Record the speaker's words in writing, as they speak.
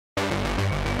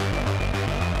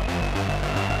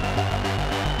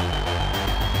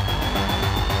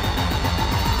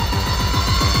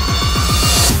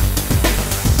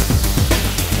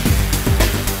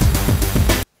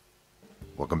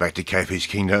back to KP's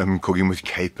Kingdom, cooking with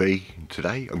KP.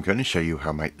 Today I'm going to show you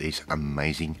how to make these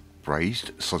amazing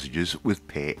braised sausages with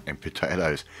pear and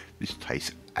potatoes. This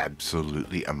tastes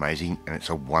absolutely amazing and it's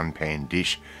a one-pan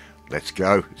dish. Let's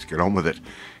go, let's get on with it.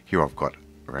 Here I've got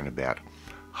around about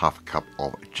half a cup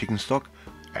of chicken stock,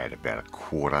 add about a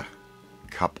quarter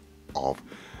cup of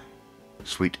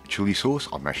sweet chili sauce.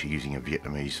 I'm actually using a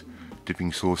Vietnamese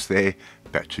dipping sauce there,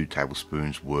 about 2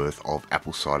 tablespoons worth of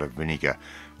apple cider vinegar,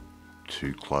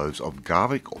 2 cloves of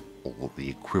garlic, or the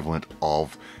equivalent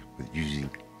of using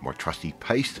my trusty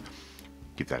paste.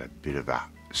 Give that a bit of a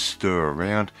stir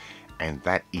around, and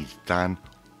that is done.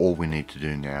 All we need to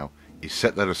do now is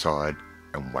set that aside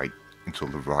and wait until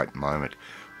the right moment.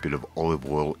 Bit of olive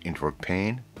oil into a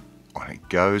pan, on it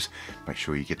goes. Make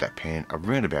sure you get that pan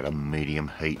around about a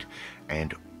medium heat,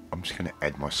 and I'm just going to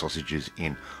add my sausages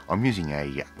in. I'm using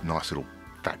a nice little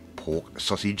fat pork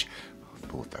sausage. I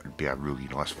thought that would be a really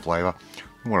nice flavour.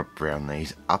 I want to brown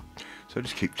these up, so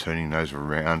just keep turning those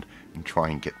around and try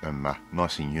and get them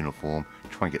nice and uniform.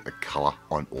 Try and get the colour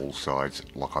on all sides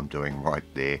like I'm doing right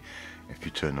there. If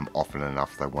you turn them often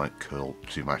enough, they won't curl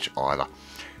too much either.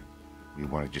 We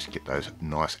want to just get those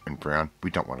nice and brown.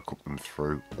 We don't want to cook them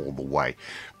through all the way.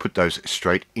 Put those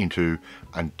straight into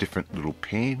a different little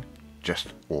pan,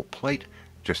 or plate,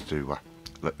 just to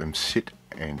let them sit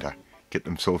and get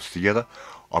themselves together.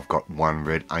 I've got 1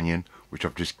 red onion which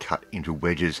I've just cut into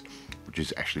wedges, which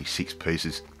is actually 6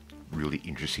 pieces. Really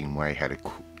interesting way how to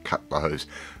cut those.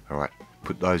 Alright,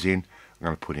 put those in. I'm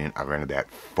going to put in around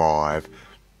about 5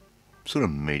 sort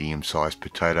of medium sized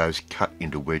potatoes cut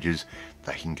into wedges.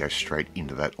 They can go straight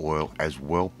into that oil as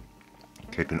well.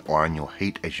 Keep an eye on your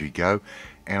heat as you go.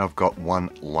 And I've got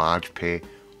 1 large pear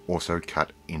also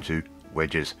cut into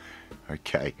wedges.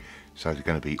 Okay, so they're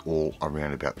going to be all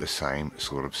around about the same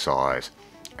sort of size,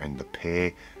 and the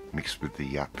pear mixed with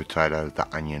the potato,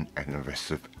 the onion, and the rest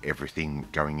of everything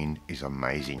going in is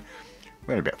amazing.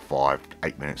 Around about 5 to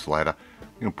 8 minutes later,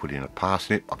 I'm going to put in a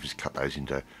parsnip. I've just cut those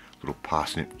into little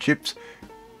parsnip chips.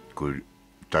 Good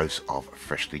dose of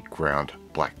freshly ground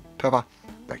black pepper.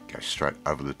 That goes straight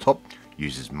over the top.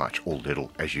 Use as much or little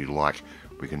as you like.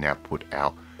 We can now put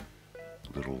our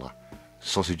little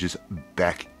sausages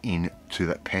back into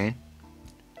that pan,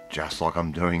 just like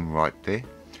I'm doing right there.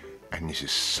 And this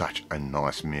is such a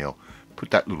nice meal. Put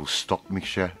that little stock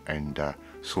mixture and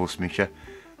sauce mixture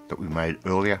that we made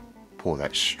earlier, pour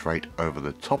that straight over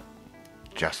the top,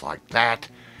 just like that.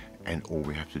 And all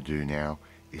we have to do now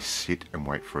is sit and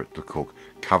wait for it to cook.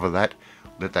 Cover that,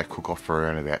 let that cook off for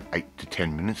around about 8 to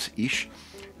 10 minutes ish,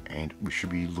 and we should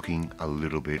be looking a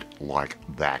little bit like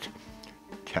that.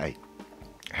 Okay,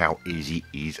 how easy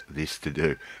is this to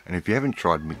do? And if you haven't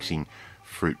tried mixing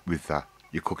fruit with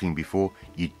your cooking before,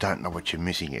 you don't know what you're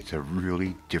missing. It's a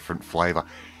really different flavour.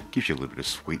 Gives you a little bit of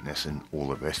sweetness and all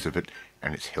the rest of it,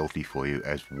 and it's healthy for you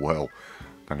as well.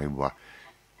 I'm going to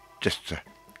just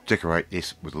decorate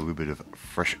this with a little bit of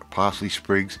fresh parsley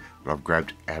sprigs that I've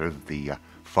grabbed out of the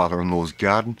father-in-law's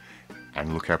garden,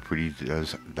 and look how pretty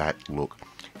does that look.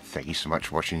 Thank you so much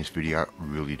for watching this video.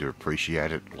 Really do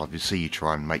appreciate it. Love to see you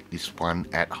try and make this one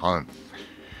at home.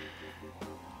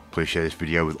 Please share this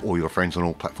video with all your friends on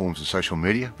all platforms and social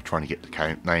media. We're trying to get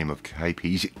the name of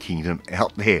KP's Kingdom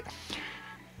out there.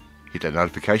 Hit that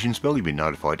notification bell. You'll be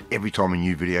notified every time a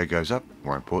new video goes up.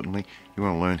 More importantly, you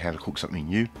want to learn how to cook something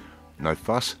new. No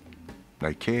fuss,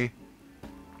 no care,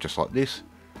 just like this.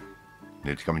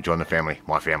 You need to come and join the family,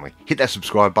 my family. Hit that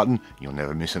subscribe button. You'll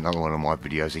never miss another one of my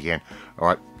videos again.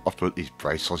 Alright, off to eat these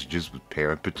braised sausages with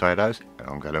pear and potatoes. And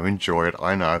I'm going to enjoy it,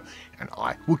 I know. And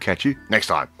I will catch you next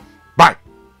time. Bye!